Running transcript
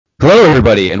Hello,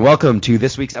 everybody, and welcome to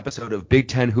this week's episode of Big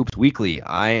Ten Hoops Weekly.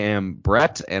 I am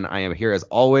Brett, and I am here as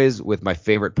always with my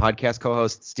favorite podcast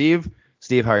co-host, Steve.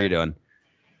 Steve, how are you doing?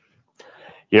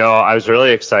 I was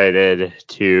really excited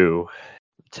to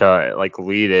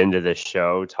lead into this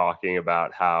show talking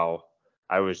about how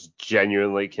I was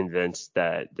genuinely convinced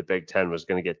that the Big Ten was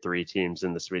going to get three teams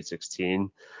in the Sweet 16,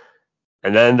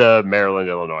 and then the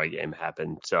Maryland-Illinois game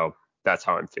happened. So that's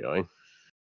how I'm feeling.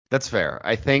 That's fair.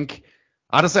 I think,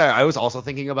 honestly, I was also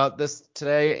thinking about this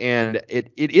today, and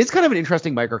it is kind of an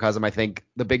interesting microcosm, I think,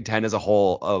 the Big Ten as a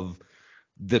whole of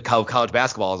the college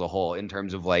basketball as a whole in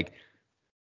terms of I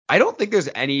don't think there's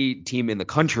any team in the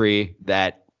country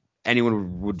that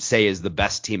anyone would say is the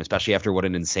best team, especially after what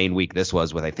an insane week this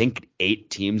was with, I think, 8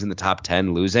 teams in the top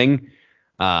 10 losing,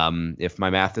 if my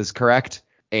math is correct.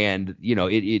 And,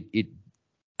 it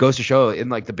goes to show in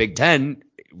the Big Ten,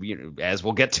 as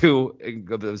we'll get to,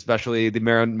 especially the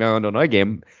Maryland-Illinois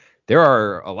game, there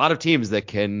are a lot of teams that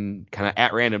can kind of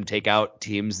at random take out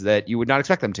teams that you would not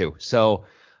expect them to. So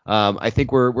I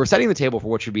think we're setting the table for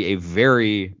what should be a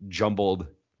very jumbled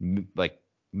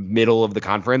middle of the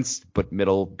conference, but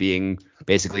middle being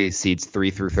basically seeds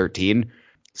 3 through 13.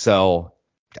 So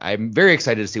I'm very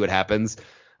excited to see what happens.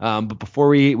 But before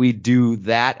we do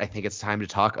that, I think it's time to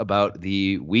talk about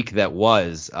the week that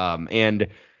was. And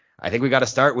I think we got to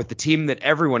start with the team that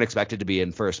everyone expected to be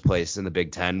in first place in the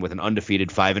Big Ten with an undefeated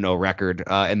 5-0 record.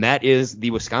 And that is the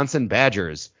Wisconsin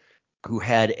Badgers, who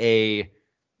had a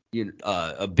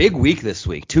big week this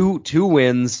week. Two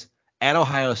wins at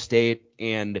Ohio State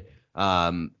and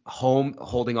home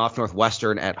holding off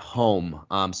Northwestern at home.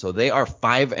 So they are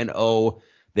 5-0.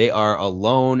 They are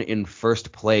alone in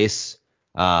first place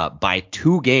by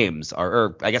 2 games,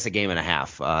 or I guess a game and a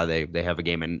half. They have a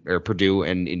game or Purdue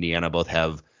and Indiana both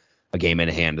have a game in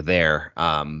hand there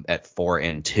at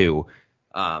 4-2.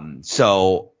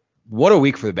 So what a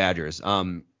week for the Badgers.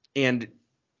 And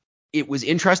it was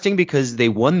interesting because they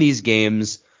won these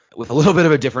games with a little bit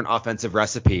of a different offensive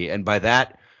recipe. And by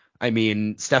that, I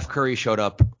mean, Steph Curry showed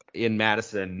up in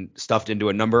Madison stuffed into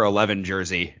a number 11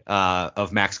 jersey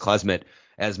of Max Klesmit,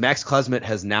 as Max Klesmit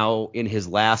has now, in his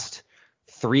last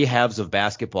 3 halves of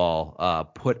basketball,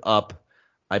 put up,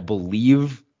 I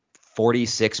believe,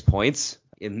 46 points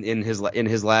in his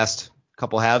last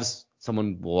couple halves.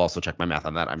 Someone will also check my math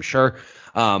on that, I'm sure.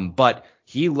 But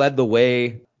he led the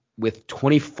way with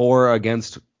 24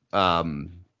 against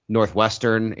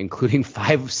Northwestern, including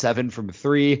 5-7 from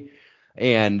 3.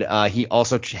 And he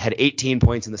also had 18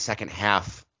 points in the second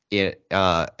half at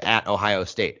Ohio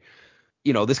State.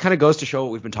 This kind of goes to show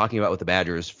what we've been talking about with the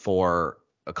Badgers for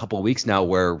a couple of weeks now,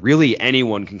 where really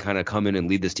anyone can kind of come in and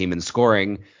lead this team in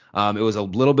scoring. It was a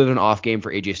little bit of an off game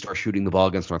for A.J. Starr shooting the ball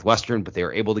against Northwestern, but they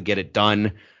were able to get it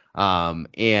done.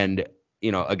 And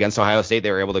against Ohio State,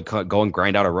 they were able to go and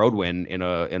grind out a road win in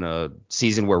a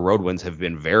season where road wins have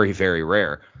been very, very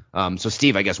rare. So,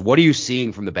 Steve, I guess, what are you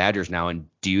seeing from the Badgers now? And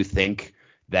do you think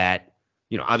that,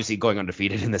 obviously going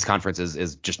undefeated in this conference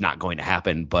is just not going to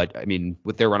happen. But, I mean,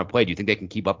 with their run of play, do you think they can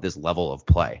keep up this level of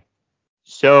play?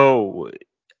 So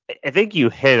I think you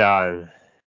hit on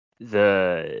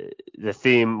the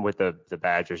theme with the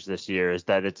Badgers this year is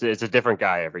that it's a different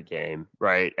guy every game,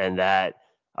 right? And that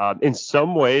in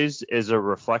some ways is a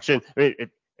reflection. I mean,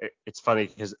 it's funny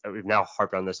because we've now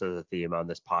harped on this as a theme on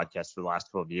this podcast for the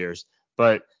last 12 years.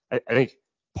 But I think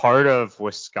part of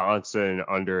Wisconsin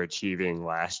underachieving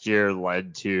last year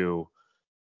led to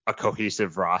a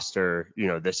cohesive roster,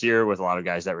 this year with a lot of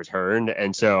guys that returned.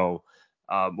 And so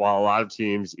while a lot of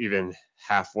teams even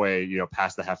halfway,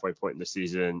 past the halfway point in the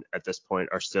season at this point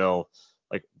are still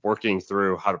working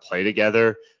through how to play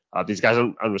together, these guys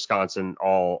on Wisconsin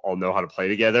all know how to play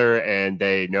together, and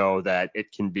they know that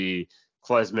it can be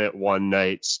Klesmit one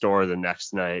night, Storr the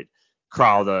next night,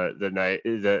 Crowell the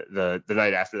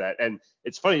night after that. And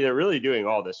it's funny, they're really doing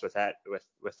all this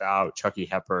without Chucky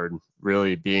Hepburn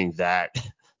really being that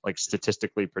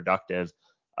statistically productive.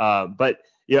 But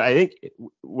I think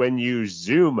when you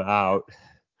zoom out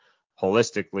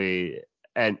holistically,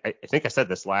 and I think I said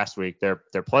this last week,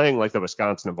 they're playing like the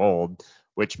Wisconsin of old,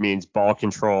 which means ball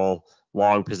control,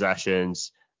 long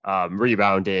possessions,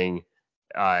 rebounding,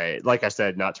 like I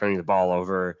said, not turning the ball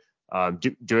over,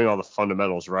 doing all the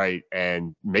fundamentals right,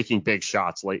 and making big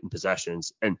shots late in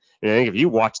possessions. And I think if you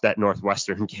watch that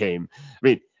Northwestern game, I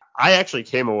mean, I actually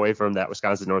came away from that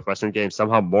Wisconsin-Northwestern game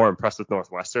somehow more impressed with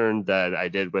Northwestern than I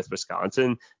did with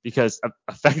Wisconsin, because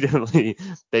effectively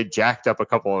they jacked up a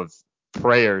couple of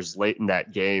prayers late in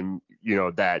that game,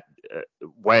 that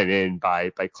went in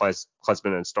by Klesmit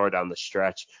and Storr down the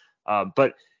stretch.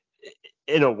 But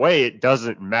in a way, it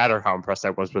doesn't matter how impressed I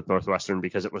was with Northwestern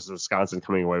because it was Wisconsin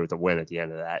coming away with a win at the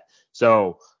end of that.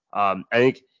 So I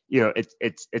think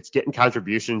it's getting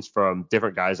contributions from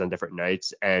different guys on different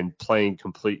nights and playing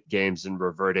complete games and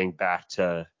reverting back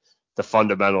to the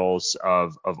fundamentals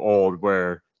of old,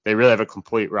 where they really have a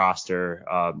complete roster,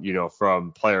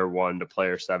 from player 1 to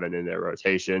player 7 in their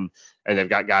rotation, and they've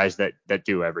got guys that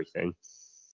do everything.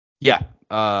 Yeah,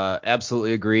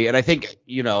 absolutely agree. And I think,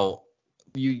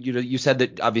 you said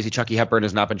that obviously Chucky Hepburn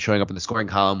has not been showing up in the scoring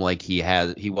column like he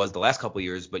was the last couple of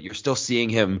years, but you're still seeing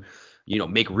him,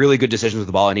 make really good decisions with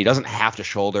the ball, and he doesn't have to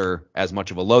shoulder as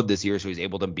much of a load this year, so he's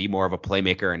able to be more of a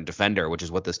playmaker and defender, which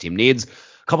is what this team needs.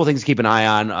 A couple things to keep an eye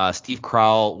on. Steve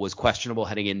Crowell was questionable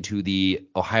heading into the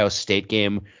Ohio State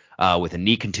game with a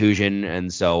knee contusion,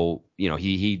 and so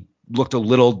he looked a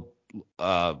little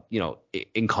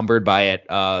encumbered by it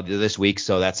this week,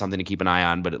 so that's something to keep an eye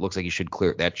on. But it looks like should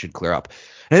clear up.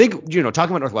 And I think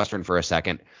talking about Northwestern for a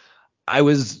second, I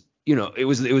was it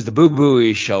was the Boo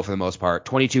Buie show for the most part.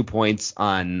 22 points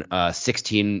on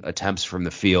 16 attempts from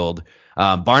the field.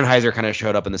 Barnheiser kind of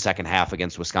showed up in the second half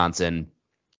against Wisconsin.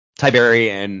 Tyberry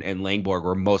and Langborg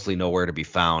were mostly nowhere to be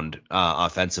found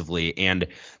offensively. And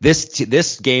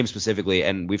this game specifically,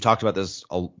 and we've talked about this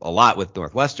a lot with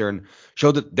Northwestern,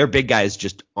 showed that their big guys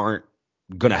just aren't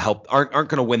going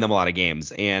to win them a lot of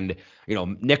games. And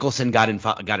Nicholson got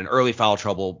in early foul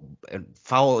trouble,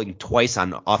 fouling twice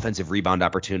on offensive rebound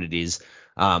opportunities.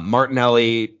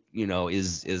 Martinelli,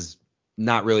 is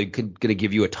not really going to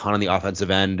give you a ton on the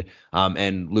offensive end,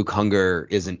 and Luke Hunger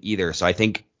isn't either. So I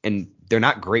think, and they're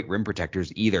not great rim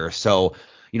protectors either. So,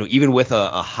 even with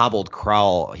a hobbled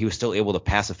Crowell, he was still able to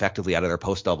pass effectively out of their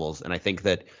post doubles. And I think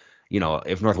that,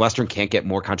 if Northwestern can't get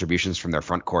more contributions from their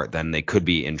front court, then they could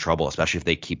be in trouble, especially if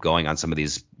they keep going on some of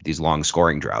these long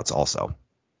scoring droughts also.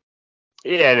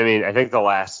 Yeah, and I mean, I think the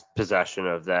last possession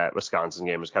of that Wisconsin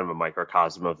game was kind of a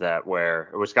microcosm of that,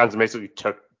 where Wisconsin basically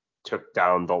took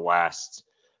down the last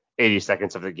 80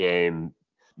 seconds of the game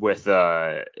with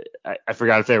I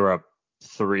forgot if they were up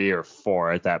 3 or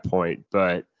 4 at that point,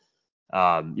 but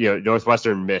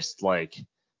Northwestern missed they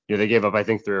gave up I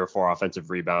think 3 or 4 offensive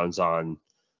rebounds on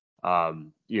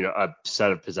a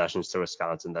set of possessions to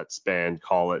Wisconsin that spanned,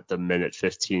 call it the minute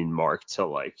 15 mark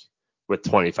to with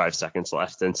 25 seconds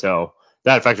left, and so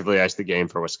that effectively iced the game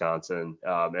for Wisconsin.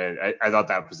 And I thought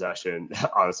that possession,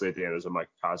 honestly, at the end was a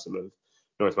microcosm of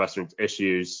Northwestern's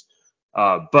issues.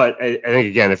 But I think,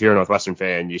 again, if you're a Northwestern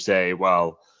fan, you say,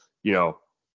 well,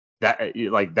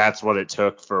 that's what it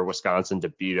took for Wisconsin to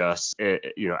beat us, at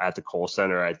the Kohl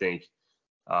Center. I think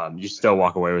you still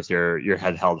walk away with your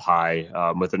head held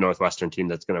high with a Northwestern team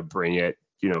that's going to bring it,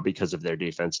 because of their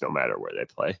defense, no matter where they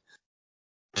play.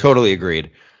 Totally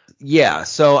agreed. Yeah,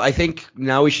 so I think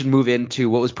now we should move into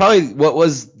what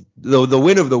was the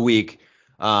win of the week,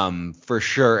 for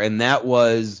sure, and that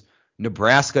was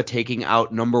Nebraska taking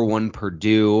out number 1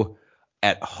 Purdue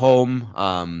at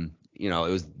home. It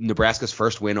was Nebraska's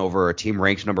first win over a team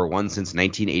ranked number 1 since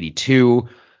 1982.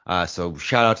 So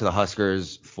shout out to the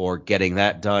Huskers for getting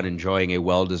that done, enjoying a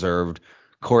well-deserved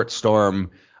court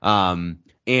storm.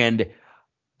 And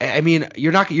I mean,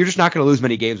 you're just not going to lose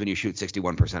many games when you shoot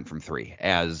 61% from 3,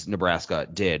 as Nebraska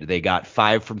did. They got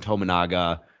 5 from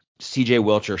Tominaga. CJ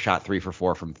Wilcher shot 3 for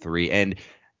 4 from 3. And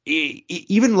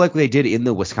even like they did in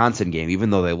the Wisconsin game,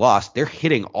 even though they lost, they're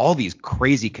hitting all these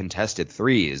crazy contested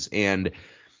threes. And,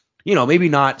 maybe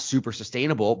not super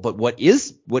sustainable, but what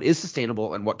is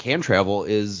sustainable and what can travel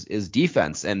is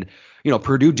defense. And,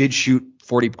 Purdue did shoot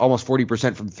almost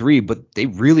 40% from 3, but they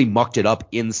really mucked it up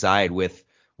inside with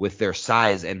their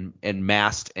size and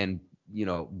Mast, and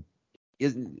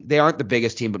they aren't the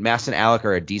biggest team, but Mast and Alec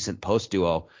are a decent post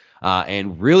duo,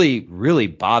 and really, really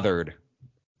bothered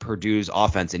Purdue's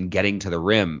offense in getting to the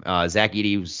rim. Zach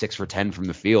Edey was 6 for 10 from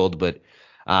the field, but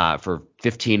for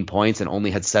 15 points and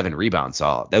only had 7 rebounds.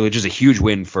 So that was just a huge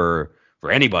win for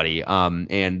anybody.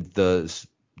 And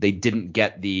they didn't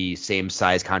get the same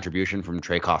size contribution from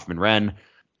Trey Kaufman-Renn.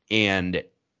 And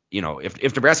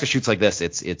if Nebraska shoots like this,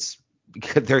 it's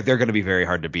they're going to be very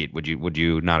hard to beat. Would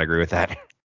you not agree with that?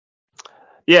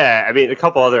 Yeah, I mean, a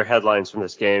couple other headlines from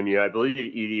this game. I believe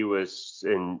Edey was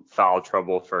in foul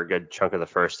trouble for a good chunk of the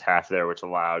first half there, which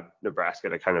allowed Nebraska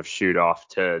to kind of shoot off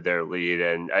to their lead.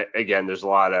 And again, there's a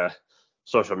lot of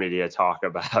social media talk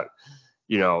about,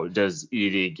 does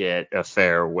Edey get a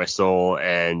fair whistle?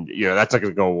 And, that's not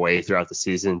going to go away throughout the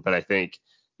season. But I think,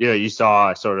 you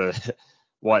saw sort of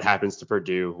what happens to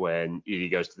Purdue when Edey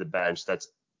goes to the bench. That's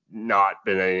not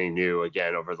been anything new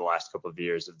again over the last couple of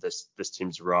years of this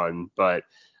team's run. But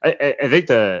I think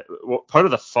part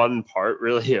of the fun part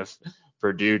really of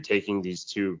Purdue taking these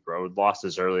 2 road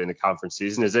losses early in the conference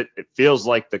season is it feels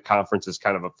like the conference is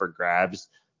kind of up for grabs.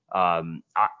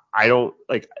 I don't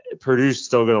like Purdue's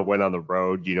still going to win on the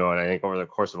road, and I think over the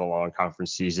course of a long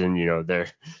conference season, they're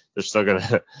still going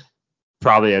to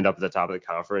probably end up at the top of the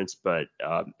conference, but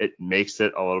it makes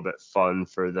it a little bit fun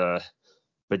for the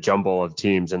jumble of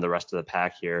teams and the rest of the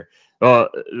pack here.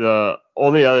 The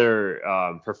only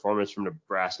other performance from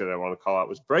Nebraska that I want to call out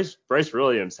was Bryce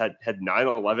Williams had 9,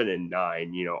 11, and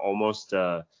 9, almost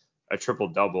a triple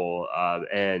double.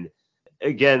 And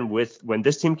again, when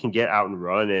this team can get out and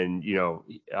run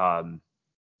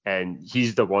and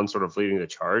he's the one sort of leading the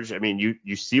charge. I mean,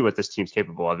 you see what this team's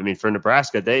capable of. I mean, for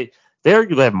Nebraska, they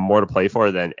arguably have more to play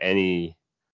for than any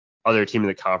other team in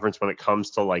the conference when it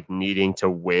comes to like needing to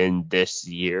win this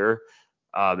year,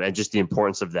 and just the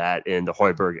importance of that in the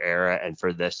Hoiberg era and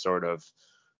for this sort of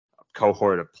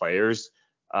cohort of players.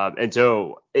 And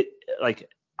so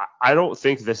I don't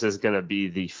think this is going to be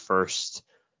the first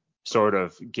sort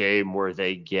of game where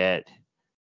they get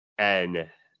a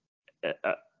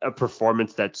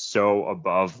performance that's so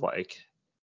above like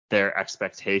their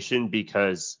expectation,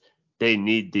 because they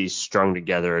need these strung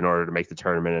together in order to make the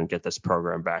tournament and get this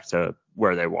program back to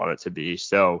where they want it to be.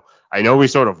 So I know we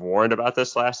sort of warned about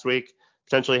this last week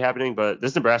potentially happening, but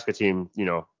this Nebraska team,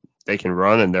 they can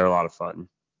run and they're a lot of fun.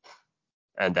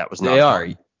 And that was not They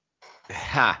fun. are.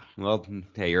 Ha. Well,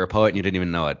 hey, you're a poet and you didn't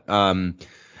even know it.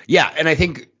 Yeah, and I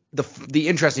think the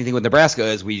interesting thing with Nebraska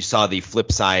is we saw the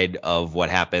flip side of what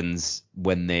happens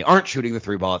when they aren't shooting the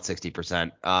 3 ball at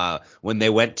 60%. When they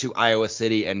went to Iowa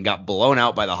City and got blown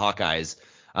out by the Hawkeyes,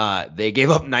 they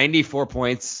gave up 94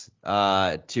 points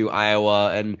to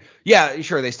Iowa, and yeah,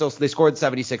 sure, they scored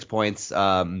 76 points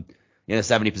in a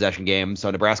 70 possession game.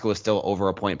 So Nebraska was still over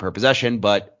a point per possession,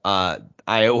 but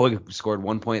Iowa scored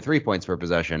 1.3 points per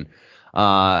possession,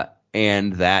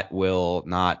 and that will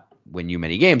not win you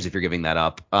many games if you're giving that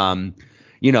up.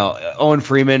 Owen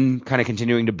Freeman kind of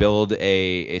continuing to build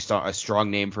a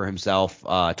strong name for himself.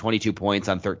 22 points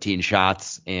on 13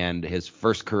 shots and his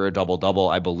first career double-double,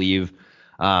 I believe.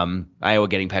 Iowa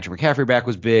getting Patrick McCaffrey back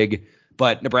was big,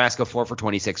 but Nebraska 4 for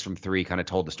 26 from 3 kind of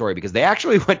told the story, because they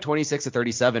actually went 26 to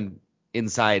 37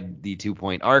 inside the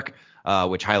 2-point arc,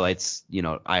 which highlights,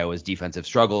 Iowa's defensive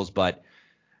struggles. But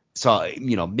so,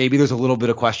 maybe there's a little bit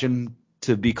of question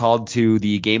to be called to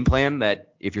the game plan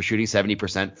that if you're shooting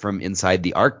 70% from inside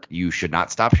the arc, you should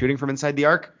not stop shooting from inside the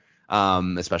arc,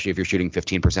 especially if you're shooting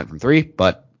 15% from 3.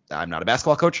 But I'm not a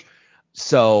basketball coach.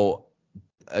 So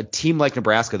a team like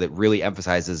Nebraska that really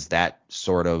emphasizes that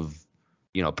sort of,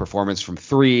 performance from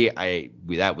 3,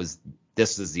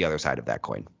 this is the other side of that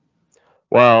coin.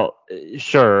 Well,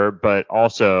 sure, but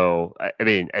also, I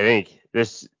mean, I think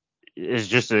this is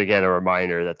just, again, a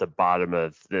reminder that the bottom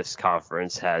of this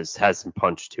conference has some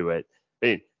punch to it. I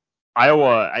mean,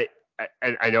 Iowa,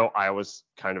 I know Iowa's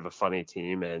kind of a funny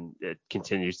team, and it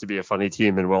continues to be a funny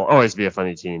team and will always be a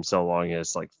funny team so long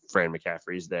as like Fran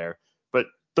McCaffrey's there. But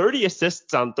 30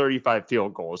 assists on 35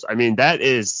 field goals. I mean, that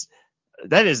is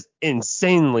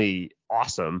insanely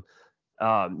awesome.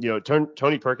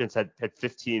 Tony Perkins had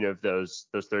 15 of those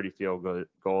 30 field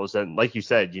goals, and like you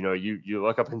said, you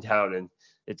look up and down and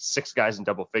it's 6 guys in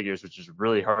double figures, which is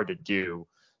really hard to do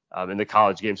in the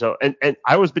college game. So and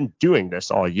Iowa's been doing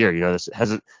this all year. This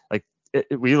hasn't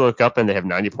we look up and they have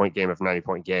 90-point game after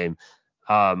 90-point game.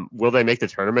 Will they make the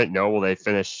tournament? No. Will they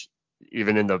finish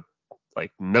even in the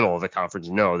middle of the conference?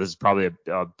 No. This is probably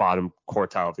a bottom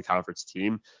quartile of the conference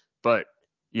team. But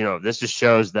this just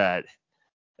shows that,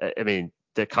 I mean,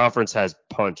 the conference has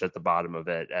punch at the bottom of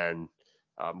it, and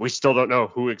we still don't know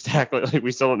who exactly.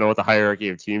 We still don't know what the hierarchy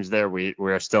of teams there. We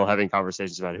are still having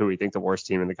conversations about who we think the worst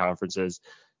team in the conference is,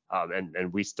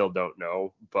 and we still don't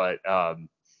know. But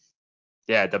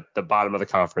yeah, the bottom of the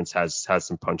conference has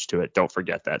some punch to it. Don't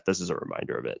forget that. This is a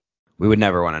reminder of it. We would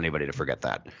never want anybody to forget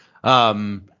that.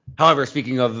 However,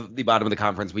 speaking of the bottom of the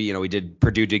conference,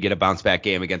 Purdue did get a bounce back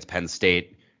game against Penn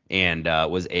State, and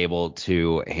was able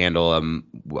to handle them,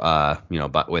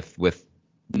 but with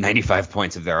 95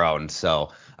 points of their own.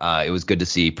 So it was good to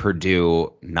see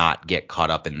Purdue not get caught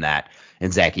up in that,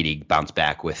 and Zach Edey bounce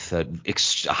back with a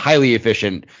highly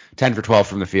efficient 10 for 12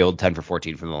 from the field, 10 for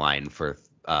 14 from the line for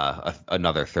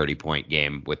another 30-point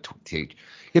game with hit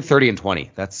 30 and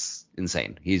 20. That's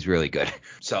insane. He's really good.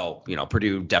 So,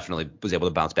 Purdue definitely was able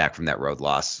to bounce back from that road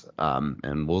loss,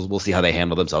 and we'll see how they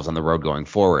handle themselves on the road going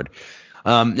forward.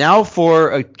 Now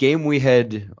for a game we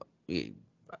had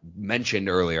mentioned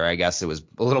earlier, I guess it was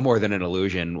a little more than an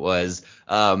illusion, was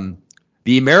the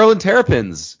Maryland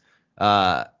Terrapins,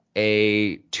 a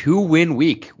 2-win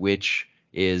week, which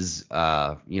is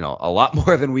a lot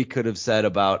more than we could have said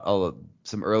about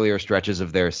some earlier stretches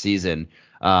of their season.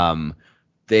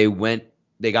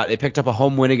 They picked up a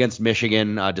home win against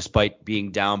Michigan despite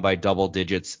being down by double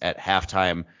digits at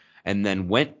halftime, and then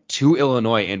went to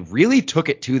Illinois and really took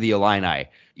it to the Illini,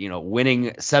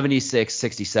 winning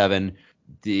 76-67.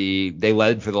 They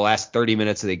led for the last 30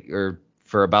 minutes or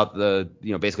for about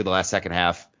basically the last second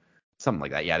half, something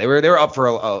like that. Yeah, they were up for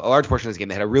a large portion of this game.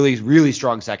 They had a really, really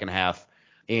strong second half,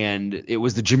 and it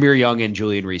was the Jameer Young and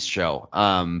Julian Reese show.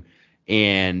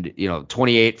 And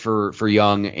 28 for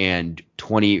Young and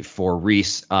 20 for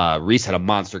Reese. Reese had a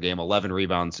monster game, 11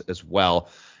 rebounds as well.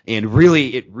 And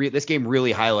really, this game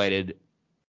really highlighted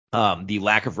the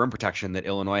lack of rim protection that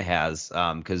Illinois has,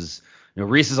 because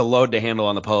Reese is a load to handle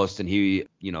on the post, and he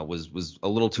was a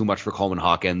little too much for Coleman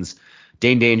Hawkins.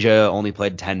 Dane Danger only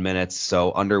played 10 minutes,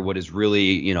 so Underwood is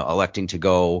really electing to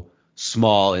go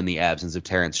small in the absence of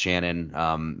Terrence Shannon,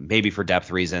 maybe for depth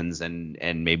reasons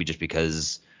and maybe just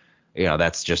because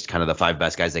that's just kind of the 5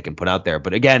 best guys they can put out there.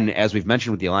 But again, as we've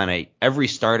mentioned with the Illini, every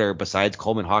starter besides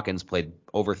Coleman Hawkins played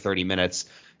over 30 minutes,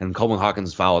 and Coleman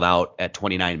Hawkins fouled out at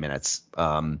 29 minutes.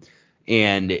 The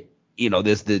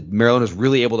Maryland was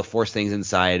really able to force things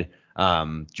inside.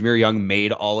 Jameer Young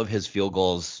made all of his field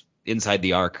goals inside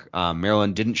the arc.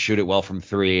 Maryland didn't shoot it well from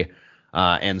 3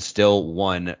 and still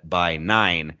won by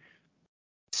 9.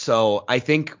 So I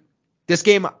think this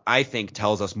game,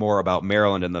 tells us more about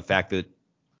Maryland and the fact that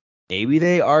maybe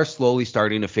they are slowly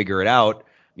starting to figure it out.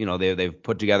 They've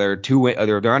put together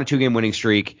they're on a 2-game winning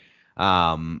streak,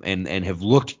 and have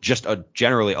looked just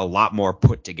generally a lot more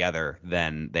put together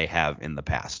than they have in the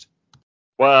past.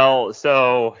 Well,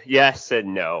 so yes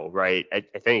and no, right? I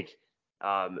think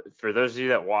for those of you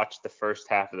that watched the first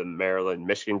half of the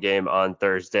Maryland-Michigan game on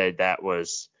Thursday, that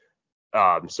was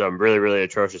some really, really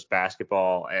atrocious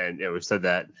basketball, and it was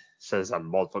says on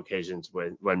multiple occasions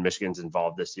when Michigan's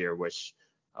involved this year, which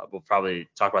we'll probably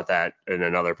talk about that in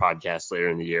another podcast later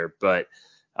in the year. But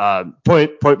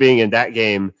point being, in that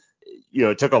game,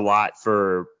 it took a lot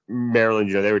for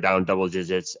Maryland. They were down double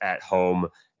digits at home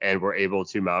and were able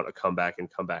to mount a comeback and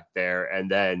come back there.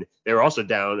 And then they were also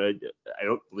down, I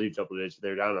don't believe double digits, they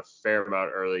were down a fair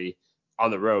amount early on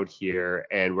the road here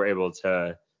and were able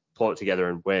to pull it together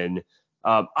and win.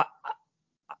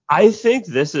 I think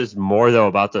this is more, though,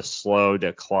 about the slow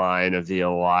decline of the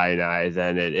Illini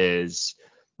than it is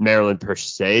Maryland per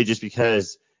se, just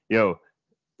because, again,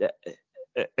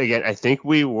 I think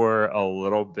we were a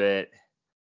little bit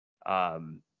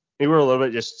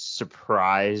just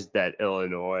surprised that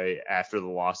Illinois, after the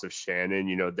loss of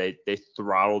Shannon, they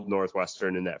throttled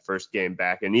Northwestern in that first game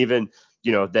back. And even,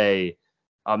 they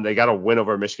got a win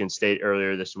over Michigan State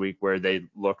earlier this week where they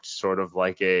looked sort of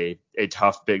like a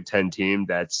tough Big Ten team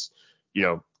that's,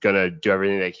 going to do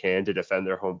everything they can to defend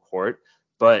their home court.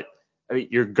 But I mean,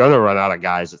 you're going to run out of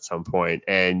guys at some point.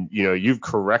 And, you've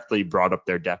correctly brought up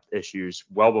their depth issues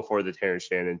well before the Terrence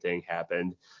Shannon thing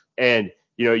happened. And,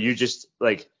 you just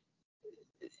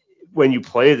when you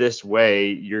play this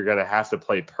way, you're going to have to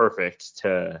play perfect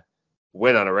to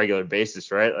win on a regular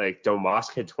basis, right? Like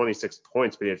Domask had 26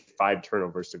 points, but he had 5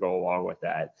 turnovers to go along with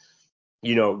that.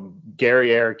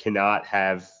 Gary Air cannot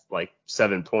have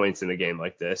 7 points in a game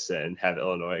like this and have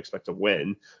Illinois expect to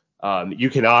win. You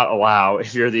cannot allow,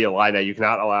 if you're the Illini, you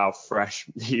cannot allow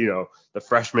the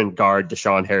freshman guard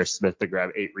Deshaun Harris-Smith to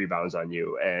grab 8 rebounds on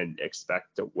you and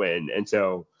expect to win. And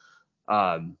so,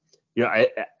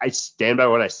 I stand by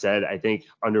what I said. I think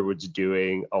Underwood's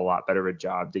doing a lot better of a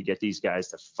job to get these guys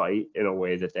to fight in a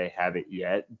way that they haven't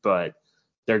yet, but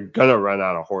they're going to run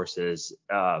out of horses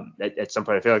at some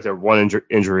point. I feel like they're one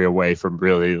injury away from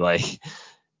really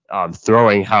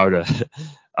throwing out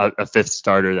a fifth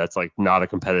starter that's not a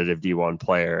competitive D1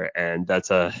 player. And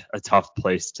that's a tough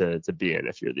place to be in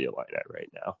if you're the Illini right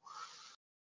now.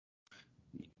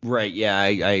 Right. Yeah.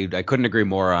 I couldn't agree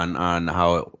more on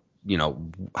how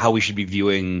we should be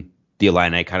viewing the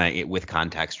Illini kind of with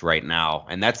context right now.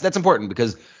 And that's important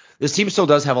because this team still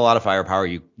does have a lot of firepower.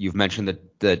 You've mentioned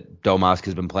that Domask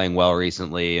has been playing well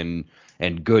recently, and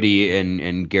Goody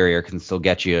and Guerrier can still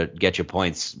get you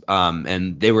points.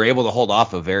 And they were able to hold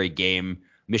off a very game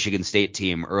Michigan State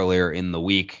team earlier in the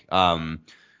week. A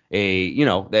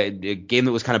game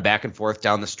that was kind of back and forth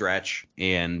down the stretch,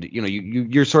 and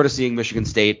you're sort of seeing Michigan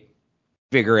State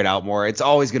figure it out more. It's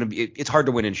always going to be, it's hard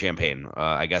to win in Champaign,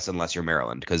 I guess, unless you're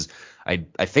Maryland, because I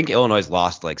think Illinois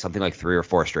lost something like 3 or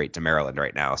 4 straight to Maryland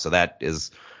right now. So that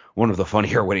is one of the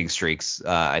funnier winning streaks,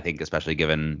 I think, especially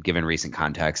given recent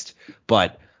context.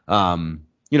 But,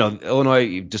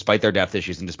 Illinois, despite their depth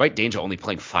issues and despite Danger only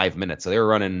playing 5 minutes, so they were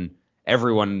running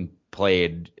everyone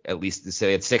played at least, say,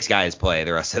 they had 6 guys play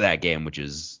the rest of that game, which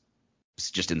is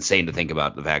just insane to think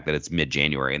about, the fact that it's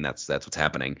mid-January and that's what's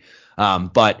happening.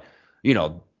 But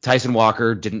Tyson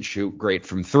Walker didn't shoot great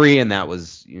from 3, and that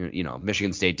was,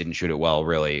 Michigan State didn't shoot it well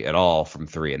really at all from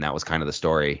 3, and that was kind of the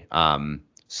story.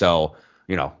 So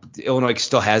Illinois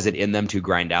still has it in them to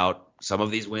grind out some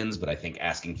of these wins, but I think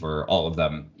asking for all of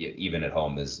them, even at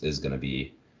home, is going to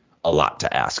be a lot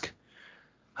to ask.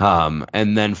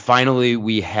 And then finally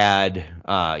we had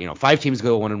 5 teams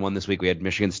go 1-1 this week. We had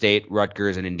Michigan State,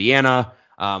 Rutgers, and Indiana,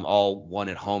 all won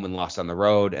at home and lost on the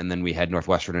road. And then we had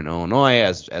Northwestern and Illinois,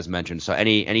 as mentioned. So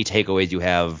any takeaways you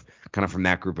have kind of from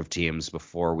that group of teams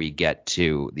before we get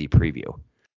to the preview?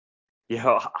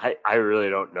 I really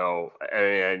don't know. I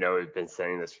mean, I know we've been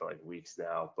saying this for like weeks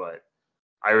now, but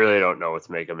I really don't know what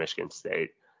to make of Michigan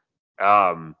State.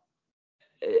 On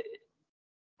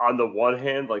the one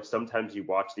hand, like sometimes you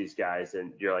watch these guys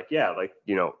and you're like, yeah, like,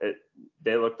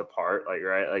 they look the part, like,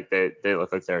 right? Like they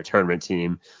look like they're a tournament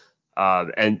team.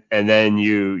 And then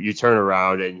you turn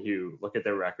around and you look at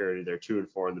their record. They're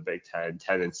 2-4 in the Big Ten,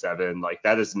 10-7. Like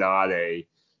that is not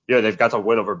they've got to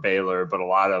win over Baylor, but a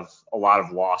lot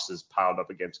of losses piled up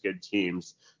against good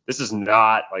teams. This is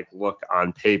not like look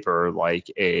on paper like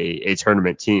a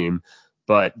tournament team,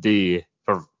 but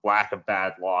for lack of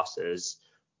bad losses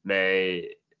may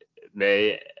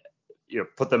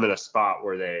put them in a spot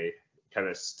where they kind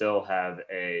of still have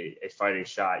a fighting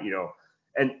shot,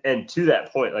 and to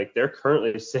that point, like they're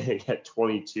currently sitting at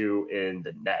 22 in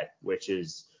the net, which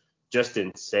is just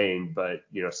insane. But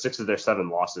 6 of their 7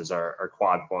 losses are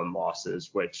quad 1 losses,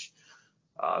 which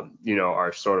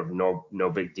are sort of no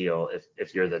big deal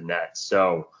if you're the net.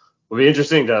 So it'll be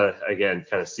interesting to again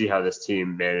kind of see how this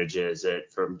team manages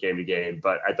it from game to game.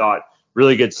 But I thought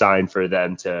really good sign for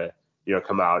them to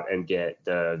come out and get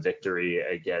the victory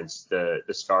against the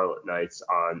Scarlet Knights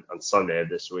on Sunday of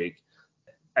this week.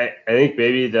 I think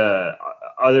maybe the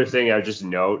other thing I would just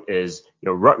note is,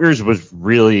 Rutgers was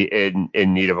really in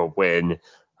need of a win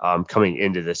coming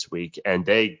into this week, and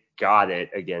they got it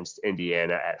against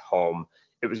Indiana at home.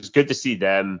 It was good to see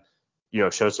them,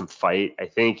 show some fight. I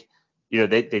think,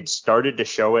 they'd started to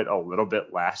show it a little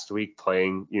bit last week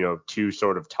playing, 2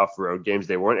 sort of tough road games.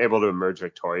 They weren't able to emerge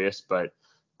victorious, but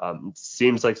it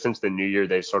seems like since the new year,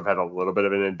 they've sort of had a little bit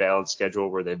of an imbalanced schedule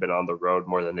where they've been on the road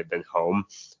more than they've been home.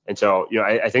 And so,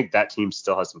 I think that team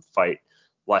still has some fight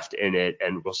left in it,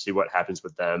 and we'll see what happens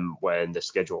with them when the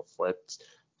schedule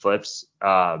flips.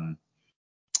 And,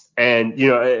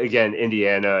 again,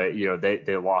 Indiana,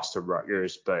 they lost to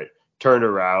Rutgers, but turned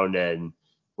around and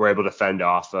were able to fend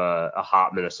off a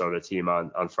hot Minnesota team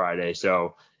on Friday.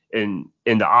 So in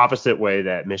the opposite way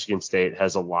that Michigan State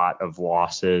has a lot of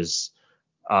losses,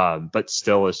 but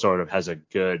still has a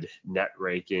good net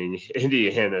ranking,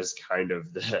 Indiana's kind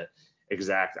of the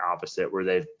exact opposite, where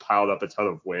they've piled up a ton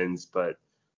of wins, but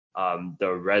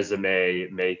the resume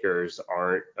makers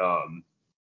aren't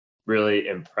really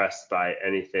impressed by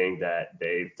anything that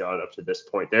they've done up to this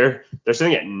point. They're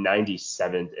sitting at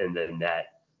 97th in the net,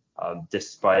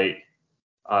 despite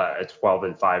a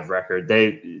 12-5 record.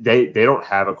 They don't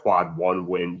have a quad 1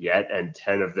 win yet, and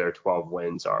 10 of their 12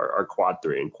 wins are quad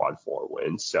 3 and quad 4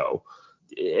 wins. So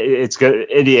it's good.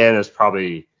 Indiana's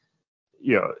probably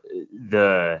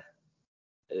the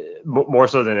more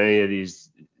so than any of these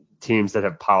teams that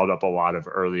have piled up a lot of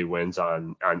early wins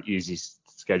on easy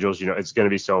schedules. It's going to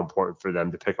be so important for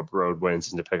them to pick up road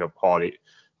wins and to pick up quality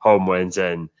home wins,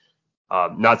 and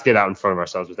not to get out in front of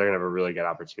ourselves, but they're going to have a really good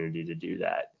opportunity to do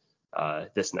that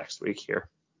this next week here.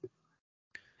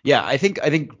 Yeah, I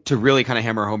think to really kind of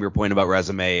hammer home your point about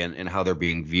resume and how they're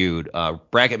being viewed,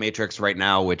 Bracket Matrix right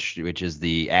now, which is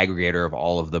the aggregator of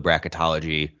all of the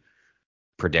bracketology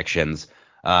predictions,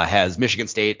 has Michigan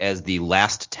State as the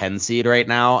last 10 seed right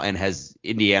now, and has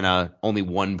Indiana only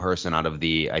one person out of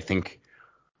the, I think,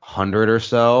 100 or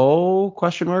so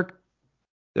question mark.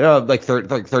 Yeah, like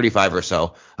 35 or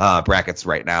so brackets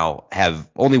right now have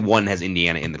only one has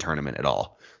Indiana in the tournament at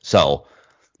all. So,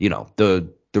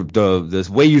 the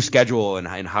way you schedule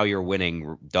and how you're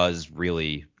winning does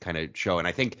really kind of show. And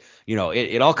I think,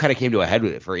 it all kind of came to a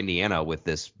head for Indiana with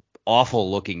this awful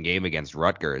looking game against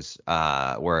Rutgers,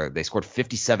 where they scored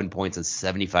 57 points in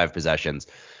 75 possessions.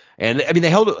 And I mean, they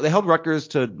held Rutgers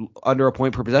to under a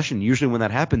point per possession. Usually when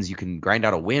that happens, you can grind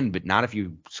out a win, but not if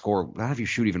you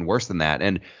shoot even worse than that.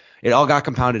 And it all got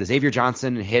compounded. Xavier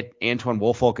Johnson hit Antoine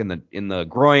Woolfolk in the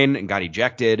groin and got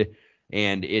ejected.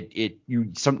 And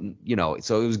so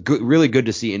it was good, really good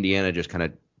to see Indiana just kind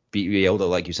of be able to,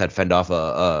 like you said, fend off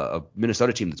a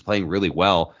Minnesota team that's playing really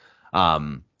well.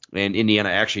 And Indiana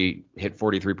actually hit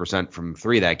 43% from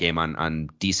three that game on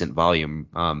decent volume.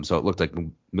 So it looked like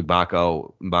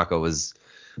Mbako was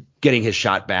getting his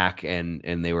shot back, and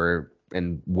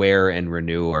Ware and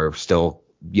Renew are still,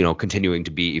 continuing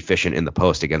to be efficient in the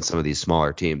post against some of these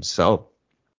smaller teams. So,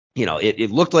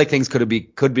 it looked like things could have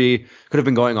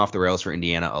been going off the rails for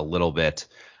Indiana a little bit.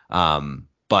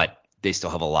 But they still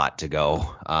have a lot to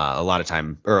go. A lot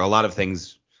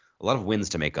of wins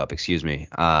to make up, excuse me.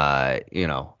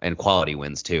 And quality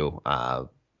wins too,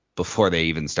 before they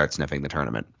even start sniffing the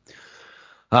tournament.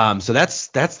 So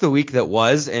that's the week that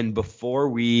was. And before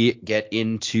we get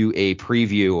into a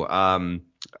preview,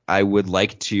 I would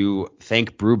like to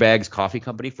thank Brewbags Coffee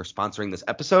Company for sponsoring this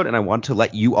episode. And I want to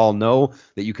let you all know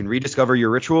that you can rediscover your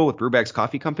ritual with Brewbags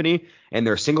Coffee Company and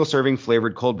their single serving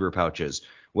flavored cold brew pouches.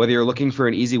 Whether you're looking for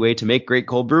an easy way to make great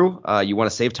cold brew, you want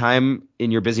to save time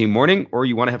in your busy morning, or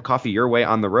you want to have coffee your way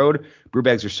on the road, brew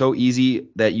bags are so easy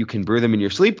that you can brew them in your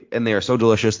sleep, and they are so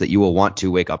delicious that you will want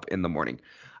to wake up in the morning.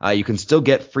 You can still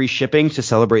get free shipping to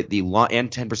celebrate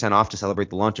and 10% off to celebrate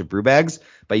the launch of brew bags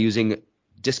by using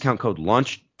discount code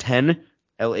LAUNCH10,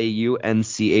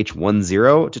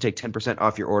 LAUNCH10, to take 10%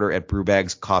 off your order at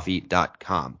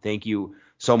brewbagscoffee.com. Thank you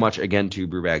so much again to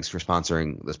Brewbags for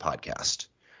sponsoring this podcast.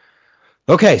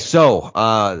 Okay,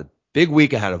 so big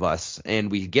week ahead of us,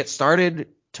 and we get started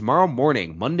tomorrow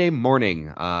morning, Monday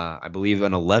morning, I believe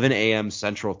an 11 a.m.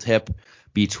 Central tip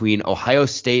between Ohio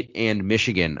State and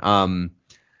Michigan. I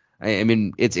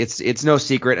mean, it's no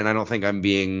secret, and I don't think I'm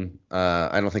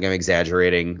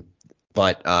exaggerating,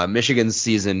 but Michigan's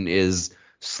season is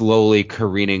slowly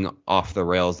careening off the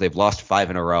rails. They've lost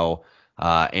 5 in a row,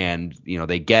 and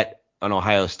they get an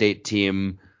Ohio State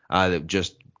team that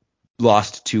just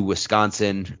lost to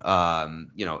Wisconsin,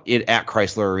 at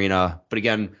Chrysler Arena. But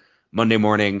again, Monday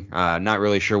morning, not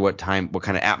really sure what kind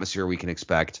of atmosphere we can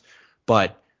expect.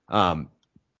 But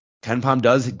KenPom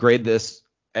does grade this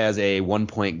as a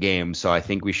 1-point game, so I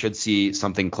think we should see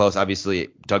something close. Obviously,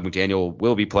 Doug McDaniel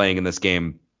will be playing in this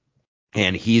game,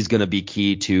 and he's going to be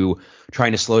key to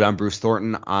trying to slow down Bruce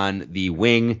Thornton on the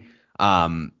wing.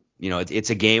 It's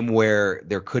a game where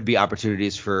there could be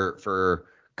opportunities for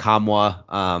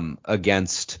Kamwa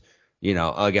against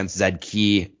Zed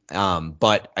Key.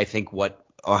 But I think what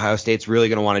Ohio State's really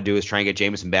going to want to do is try and get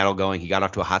Jamison Battle going. He got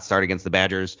off to a hot start against the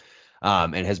Badgers,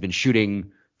 and has been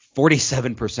shooting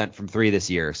 47% from three this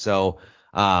year. So,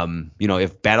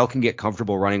 if Battle can get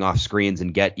comfortable running off screens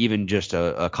and get even just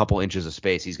a couple inches of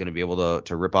space, he's going to be able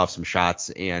to rip off some shots.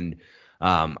 And,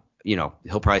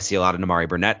 he'll probably see a lot of Namari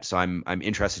Burnett. So I'm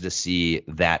interested to see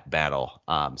that battle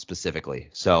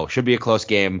specifically. So should be a close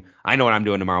game. I know what I'm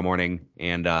doing tomorrow morning,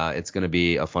 and it's going to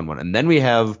be a fun one. And then we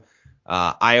have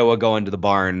Iowa going to the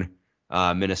barn,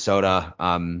 Minnesota.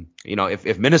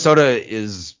 If Minnesota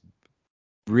is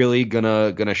really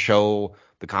gonna show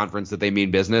the conference that they mean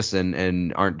business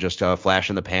and aren't just a flash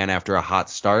in the pan after a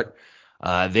hot start,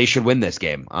 they should win this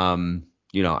game.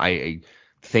 I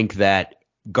think that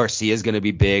Garcia is going to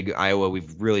be big. Iowa,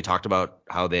 we've really talked about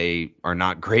how they are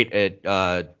not great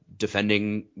at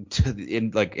defending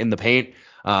in the paint.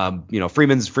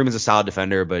 Freeman's a solid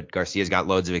defender, but Garcia's got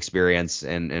loads of experience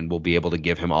and will be able to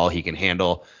give him all he can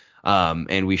handle.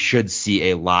 And we should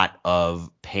see a lot of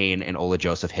Payne and Ola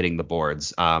Joseph hitting the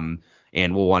boards. And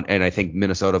I think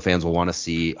Minnesota fans will want to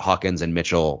see Hawkins and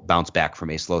Mitchell bounce back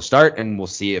from a slow start, and we'll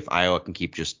see if Iowa can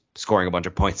keep just scoring a bunch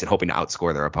of points and hoping to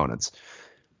outscore their opponents.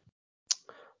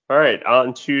 All right,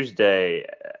 on Tuesday,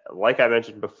 like I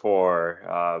mentioned before,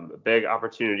 a big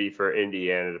opportunity for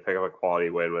Indiana to pick up a quality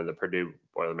win when the Purdue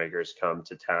Boilermakers come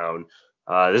to town.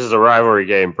 This is a rivalry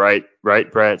game,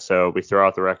 right, Brett? So we throw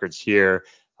out the records here.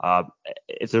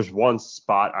 If there's one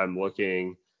spot I'm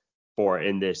looking for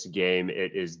in this game,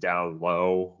 it is down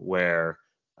low where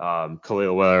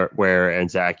Khalil Ware and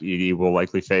Zach Edey will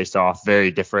likely face off.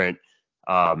 Very different,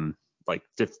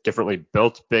 differently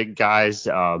built big guys,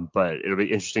 but it'll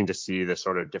be interesting to see the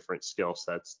sort of different skill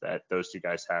sets that those two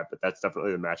guys have. But that's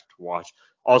definitely the match to watch.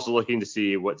 Also looking to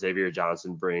see what Xavier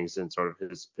Johnson brings in sort of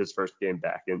his first game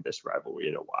back in this rivalry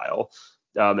in a while.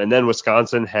 And then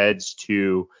Wisconsin heads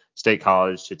to State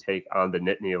College to take on the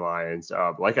Nittany Lions.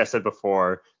 Like I said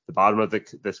before, the bottom of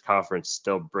this conference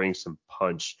still brings some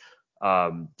punch.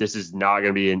 This is not going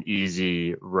to be an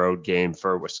easy road game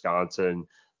for Wisconsin.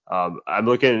 I'm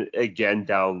looking again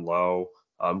down low.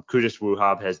 Kudus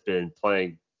Wuhab has been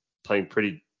playing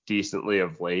pretty decently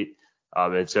of late.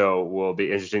 And so it will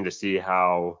be interesting to see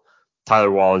how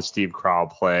Tyler Wall and Steve Crowell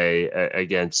play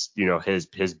against,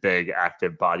 his big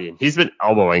active body. And he's been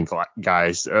elbowing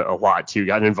guys a lot too.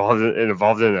 Gotten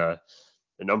involved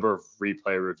in a number of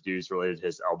replay reviews related to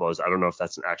his elbows. I don't know if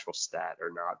that's an actual stat or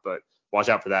not, but watch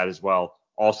out for that as well.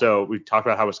 Also, we've talked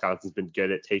about how Wisconsin's been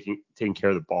good at taking care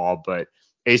of the ball, but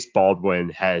Ace Baldwin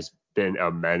has been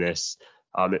a menace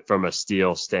from a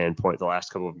steal standpoint the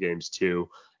last couple of games too.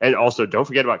 And also, don't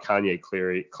forget about Kanye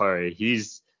Clary.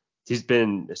 He's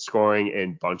been scoring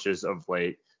in bunches of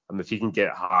late. If he can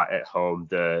get hot at home,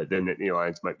 the Nittany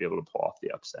Lions might be able to pull off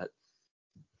the upset.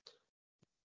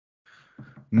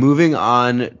 Moving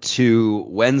on to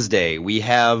Wednesday, we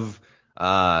have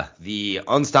the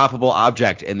unstoppable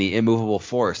object and the immovable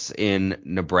force in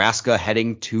Nebraska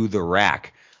heading to the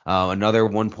rack. Another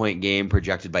 1-point game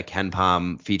projected by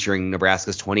KenPom featuring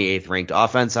Nebraska's 28th ranked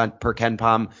offense per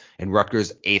KenPom and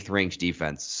Rutgers' 8th ranked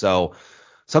defense. So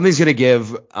something's going to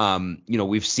give.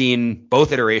 We've seen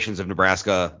both iterations of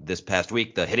Nebraska this past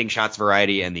week, the hitting shots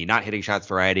variety and the not hitting shots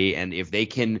variety. And if they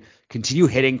can continue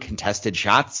hitting contested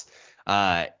shots,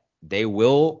 they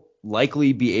will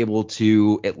likely be able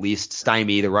to at least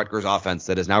stymie the Rutgers offense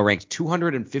that is now ranked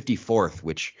 254th,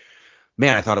 which,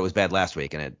 man, I thought it was bad last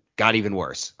week, and it got even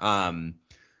worse.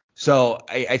 So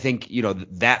I think,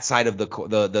 that side of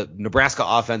the Nebraska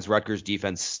offense, Rutgers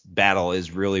defense battle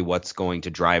is really what's going to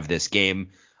drive this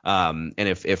game. And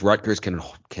if Rutgers can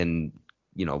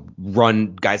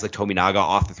run guys like Tominaga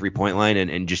off the 3-point line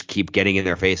and just keep getting in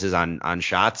their faces on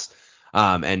shots,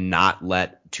 and not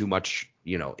let too much,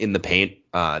 in the paint,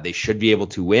 they should be able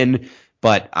to win.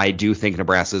 But I do think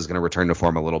Nebraska is going to return to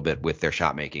form a little bit with their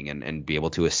shot making and be able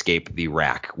to escape the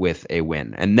rack with a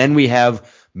win. And then we have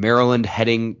Maryland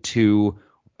heading to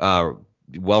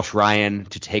Welsh Ryan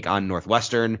to take on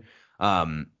Northwestern.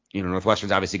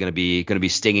 Northwestern's obviously going to be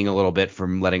stinging a little bit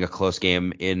from letting a close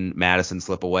game in Madison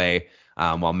slip away,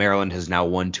 while Maryland has now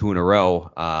won 2 in a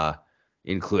row,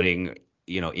 including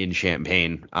in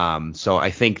Champaign. So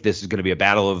I think this is going to be a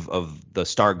battle of the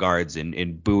star guards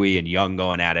in Bowie and Young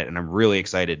going at it, and I'm really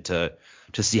excited to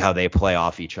see how they play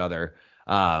off each other.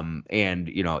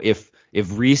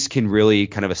 If Reese can really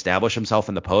kind of establish himself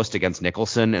in the post against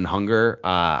Nicholson and Hunger,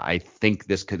 I think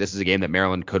this is a game that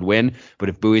Maryland could win. But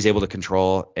if Bowie's able to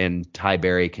control and Ty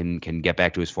Berry can get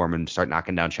back to his form and start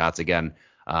knocking down shots again,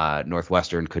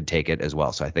 Northwestern could take it as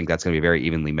well. So I think that's going to be a very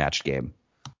evenly matched game.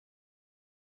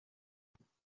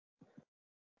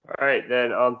 All right,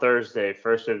 then on Thursday,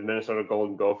 first of Minnesota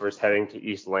Golden Gophers heading to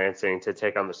East Lansing to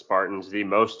take on the Spartans. The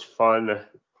most fun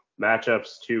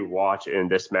matchups to watch in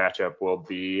this matchup will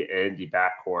be in the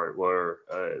backcourt, where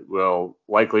we'll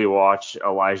likely watch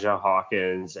Elijah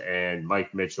Hawkins and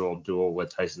Mike Mitchell duel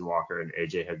with Tyson Walker and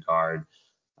AJ Haggard.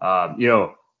 I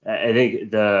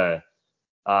think the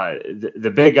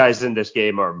big guys in this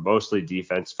game are mostly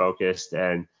defense focused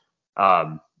and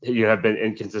have been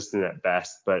inconsistent at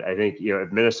best. But I think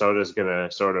if Minnesota is going to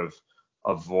sort of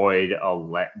avoid a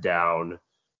letdown,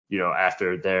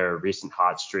 after their recent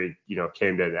hot streak,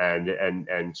 came to an end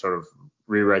and sort of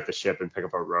rewrite the ship and pick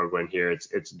up a road win here,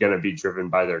 it's going to be driven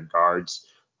by their guards.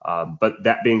 But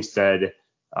that being said,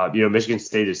 Michigan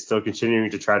State is still continuing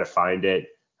to try to find it.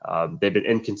 They've been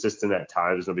inconsistent at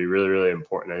times. It'll be really, really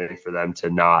important, I think, for them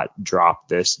to not drop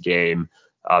this game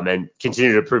and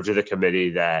continue to prove to the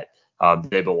committee that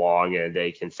they belong and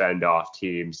they can fend off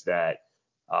teams that,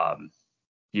 are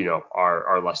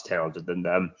less talented than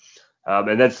them.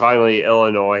 And then finally,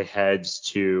 Illinois heads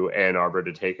to Ann Arbor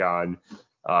to take on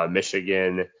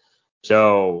Michigan.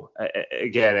 So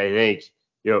again, I think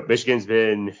Michigan's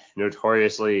been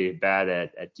notoriously bad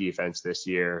at defense this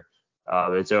year,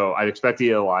 and so I'd expect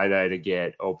the Illini to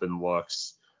get open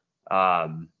looks.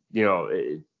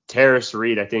 Terrace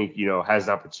Reed, I think has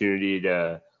an opportunity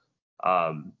to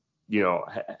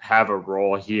have a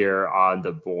role here on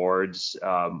the boards.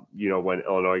 When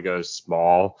Illinois goes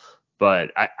small.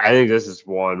 But I think this is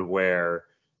one where,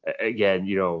 again,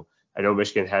 I know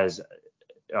Michigan has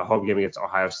a home game against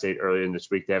Ohio State earlier in this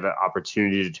week. They have an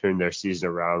opportunity to turn their season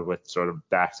around with sort of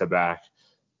back-to-back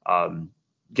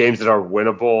games that are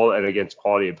winnable and against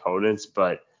quality opponents.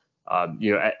 But,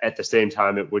 at the same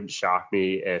time, it wouldn't shock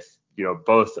me if,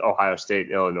 both Ohio State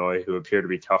and Illinois, who appear to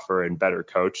be tougher and better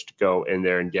coached, go in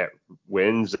there and get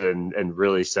wins and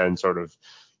really send sort of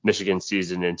Michigan's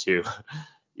season into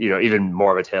even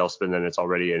more of a tailspin than it's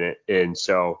already in.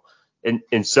 So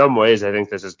in some ways, I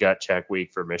think this is gut check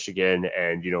week for Michigan,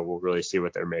 and, we'll really see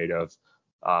what they're made of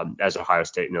as Ohio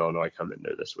State and Illinois come in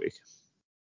there this week.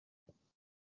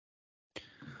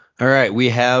 All right, we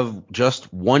have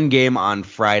just one game on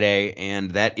Friday,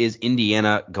 and that is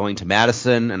Indiana going to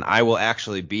Madison, and I will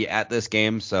actually be at this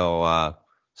game, so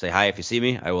say hi if you see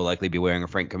me. I will likely be wearing a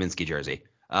Frank Kaminsky jersey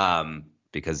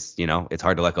because, it's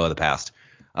hard to let go of the past.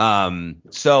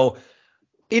 So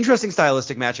interesting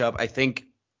stylistic matchup. I think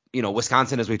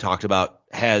Wisconsin, as we talked about,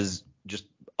 has just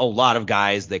a lot of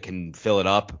guys that can fill it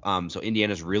up. So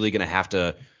Indiana's really going to have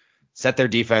to set their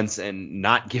defense and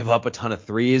not give up a ton of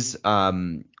threes,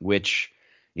 which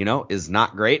is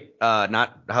not great.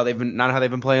 Not how they've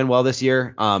been playing well this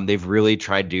year. They've really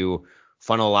tried to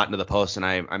funnel a lot into the post, and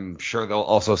I'm sure they'll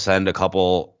also send a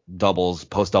couple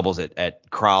post doubles at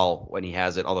Crowell when he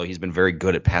has it, although he's been very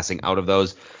good at passing out of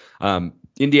those.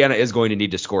 Indiana is going to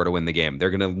need to score to win the game.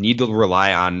 They're going to need to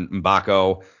rely on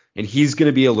Mbako, and he's going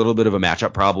to be a little bit of a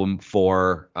matchup problem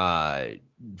for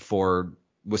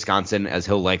Wisconsin, as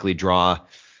he'll likely draw,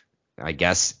 I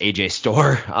guess, AJ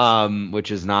Storr,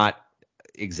 which is not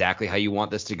exactly how you want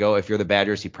this to go. If you're the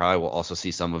Badgers, he probably will also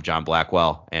see some of John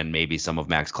Blackwell and maybe some of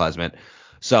Max Klesmit.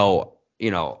 So,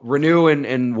 Renew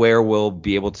and Ware will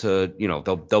be able to,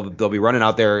 they'll be running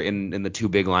out there in the two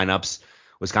big lineups.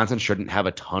 Wisconsin shouldn't have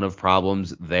a ton of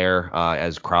problems there,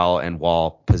 as Crowell and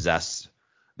Wall possess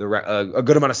a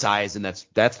good amount of size, and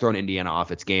that's thrown Indiana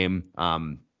off its game.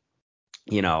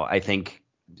 I think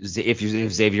if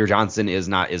Xavier Johnson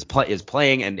is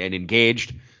playing and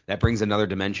engaged, that brings another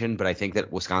dimension. But I think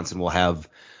that Wisconsin will have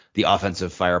the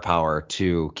offensive firepower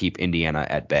to keep Indiana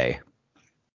at bay.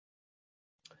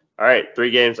 All right,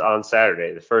 3 games on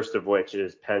Saturday, the first of which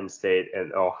is Penn State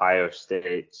and Ohio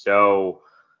State. So,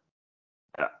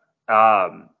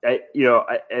 I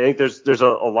think there's a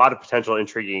lot of potential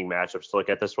intriguing matchups to look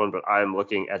at this one, but I'm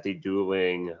looking at the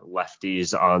dueling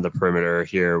lefties on the perimeter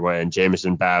here when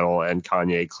Jamison Battle and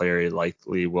Kanye Clary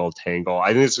likely will tangle.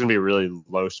 I think it's going to be a really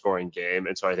low scoring game,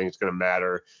 and so I think it's going to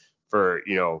matter for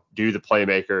do the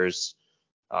playmakers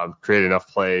create enough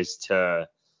plays to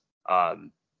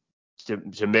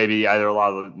maybe either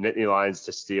allow the Nittany Lions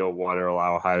to steal one or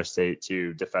allow Ohio State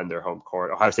to defend their home court.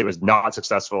 Ohio State was not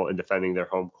successful in defending their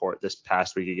home court this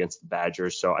past week against the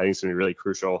Badgers, so I think it's going to be really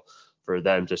crucial for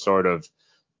them to sort of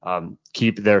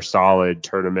keep their solid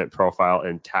tournament profile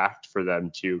intact for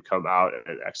them to come out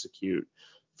and execute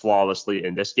flawlessly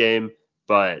in this game.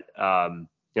 But,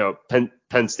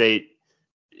 Penn State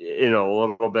in a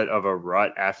little bit of a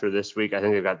rut after this week. I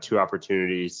think they've got 2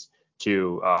 opportunities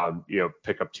to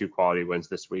pick up 2 quality wins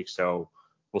this week. So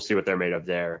we'll see what they're made of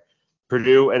there.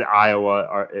 Purdue and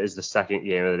Iowa is the second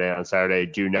game of the day on Saturday.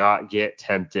 Do not get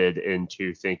tempted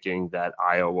into thinking that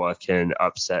Iowa can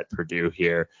upset Purdue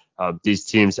here. These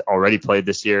teams already played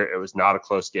this year. It was not a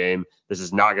close game. This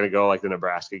is not going to go like the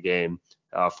Nebraska game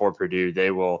for Purdue.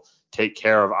 They will take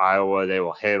care of Iowa. They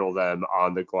will handle them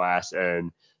on the glass,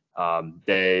 and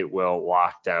they will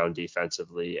lock down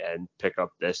defensively and pick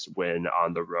up this win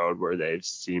on the road where they've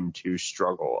seemed to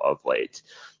struggle of late.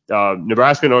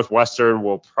 Nebraska Northwestern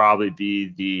will probably be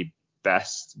the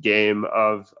best game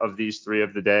of these 3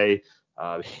 of the day.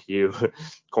 You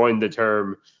coined the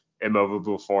term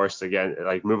immovable force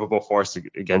movable force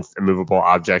against immovable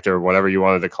object, or whatever you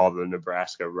wanted to call the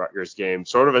Nebraska Rutgers game.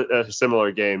 Sort of a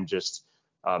similar game, just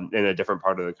in a different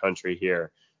part of the country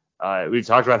here. We've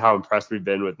talked about how impressed we've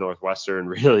been with Northwestern,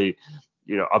 really,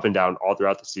 up and down all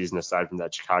throughout the season, aside from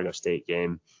that Chicago State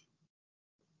game.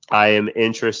 I am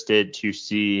interested to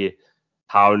see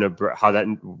how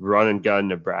that run and gun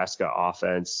Nebraska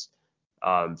offense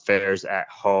fares at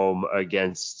home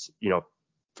against,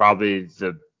 probably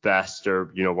the best,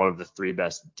 or, one of the 3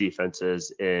 best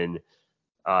defenses in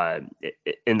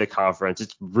the conference.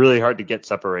 It's really hard to get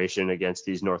separation against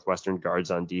these Northwestern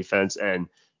guards on defense, and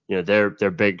their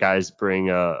big guys bring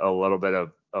a little bit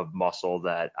of muscle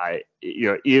that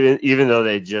even though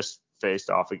they just faced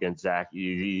off against Zach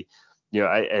Edey,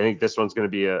 I think this one's going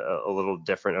to be a little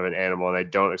different of an animal, and I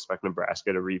don't expect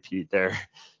Nebraska to repeat their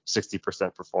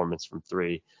 60% performance from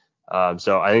 3.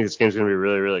 So I think this game's going to be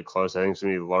really, really close. I think it's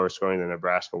going to be lower scoring than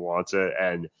Nebraska wants it,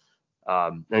 and I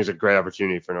think it's a great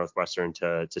opportunity for Northwestern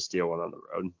to steal one on the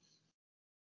road.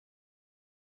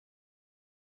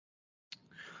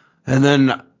 And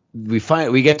then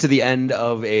we get to the end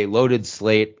of a loaded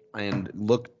slate and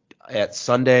look at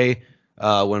Sunday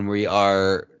when we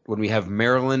have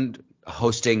Maryland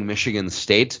hosting Michigan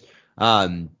State.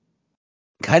 Kind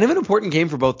of an important game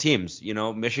for both teams.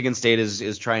 Michigan State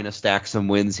is trying to stack some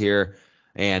wins here,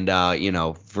 and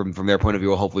from their point of view,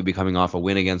 will hopefully be coming off a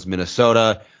win against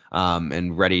Minnesota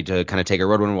and ready to kind of take a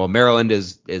road win. While Maryland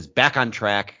is back on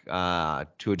track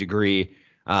to a degree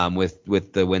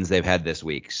with the wins they've had this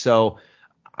week. So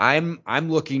I'm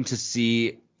looking to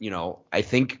see. I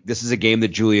think this is a game that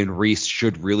Julian Reese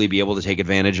should really be able to take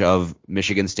advantage of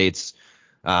Michigan State's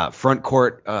front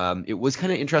court. It was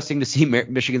kind of interesting to see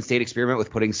Michigan State experiment with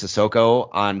putting Sissoko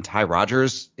on Ty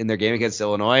Rodgers in their game against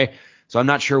Illinois. So I'm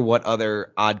not sure what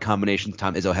other odd combinations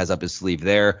Tom Izzo has up his sleeve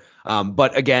there.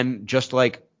 But again, just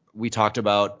like we talked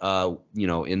about,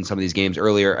 in some of these games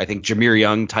earlier, I think Jameer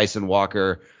Young, Tyson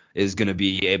Walker is going to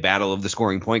be a battle of the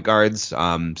scoring point guards.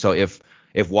 So if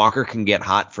Walker can get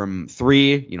hot from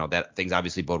three, that things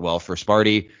obviously bode well for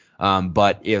Sparty.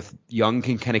 But if Young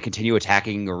can kind of continue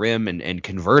attacking the rim and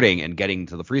converting and getting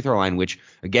to the free throw line, which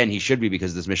again he should be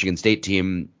because this Michigan State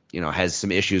team, has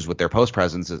some issues with their post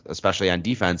presence, especially on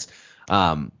defense.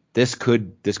 This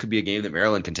could be a game that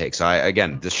Maryland can take. So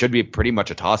this should be pretty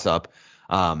much a toss up.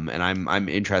 And I'm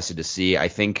interested to see. I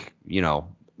think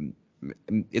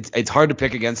it's hard to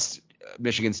pick against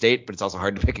Michigan State, but it's also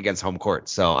hard to pick against home court.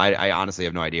 So I honestly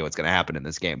have no idea what's going to happen in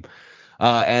this game.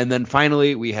 And then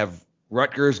finally we have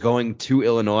Rutgers going to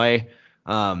Illinois.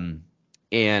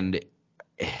 And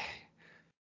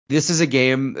this is a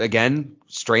game, again,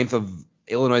 strength of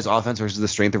Illinois' offense versus the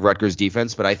strength of Rutgers'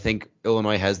 defense, but I think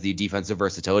Illinois has the defensive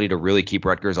versatility to really keep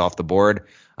Rutgers off the board.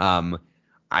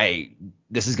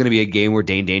 This is going to be a game where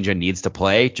Dane Dainja needs to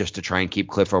play just to try and keep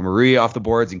Cliff Omoruyi off the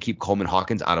boards and keep Coleman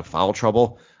Hawkins out of foul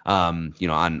trouble. On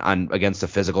against a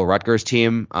physical Rutgers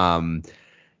team.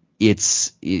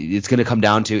 It's going to come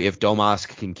down to if Domas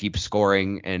can keep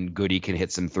scoring and Goody can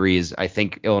hit some threes. I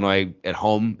think Illinois at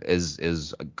home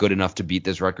is good enough to beat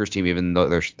this Rutgers team, even though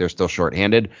they're still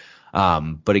shorthanded.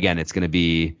 But again, it's going to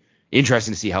be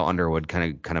interesting to see how Underwood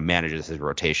kind of manages his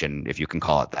rotation, if you can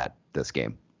call it that, this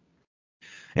game.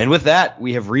 And with that,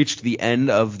 we have reached the end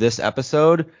of this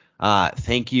episode.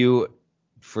 Thank you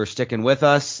for sticking with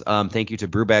us. Thank you to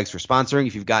Brewbags for sponsoring.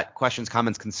 If you've got questions,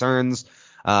 comments, concerns,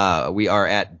 we are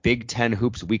at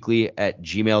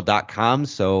big10hoopsweekly@gmail.com.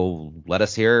 So let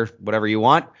us hear whatever you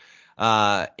want.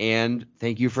 And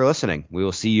thank you for listening. We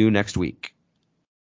will see you next week.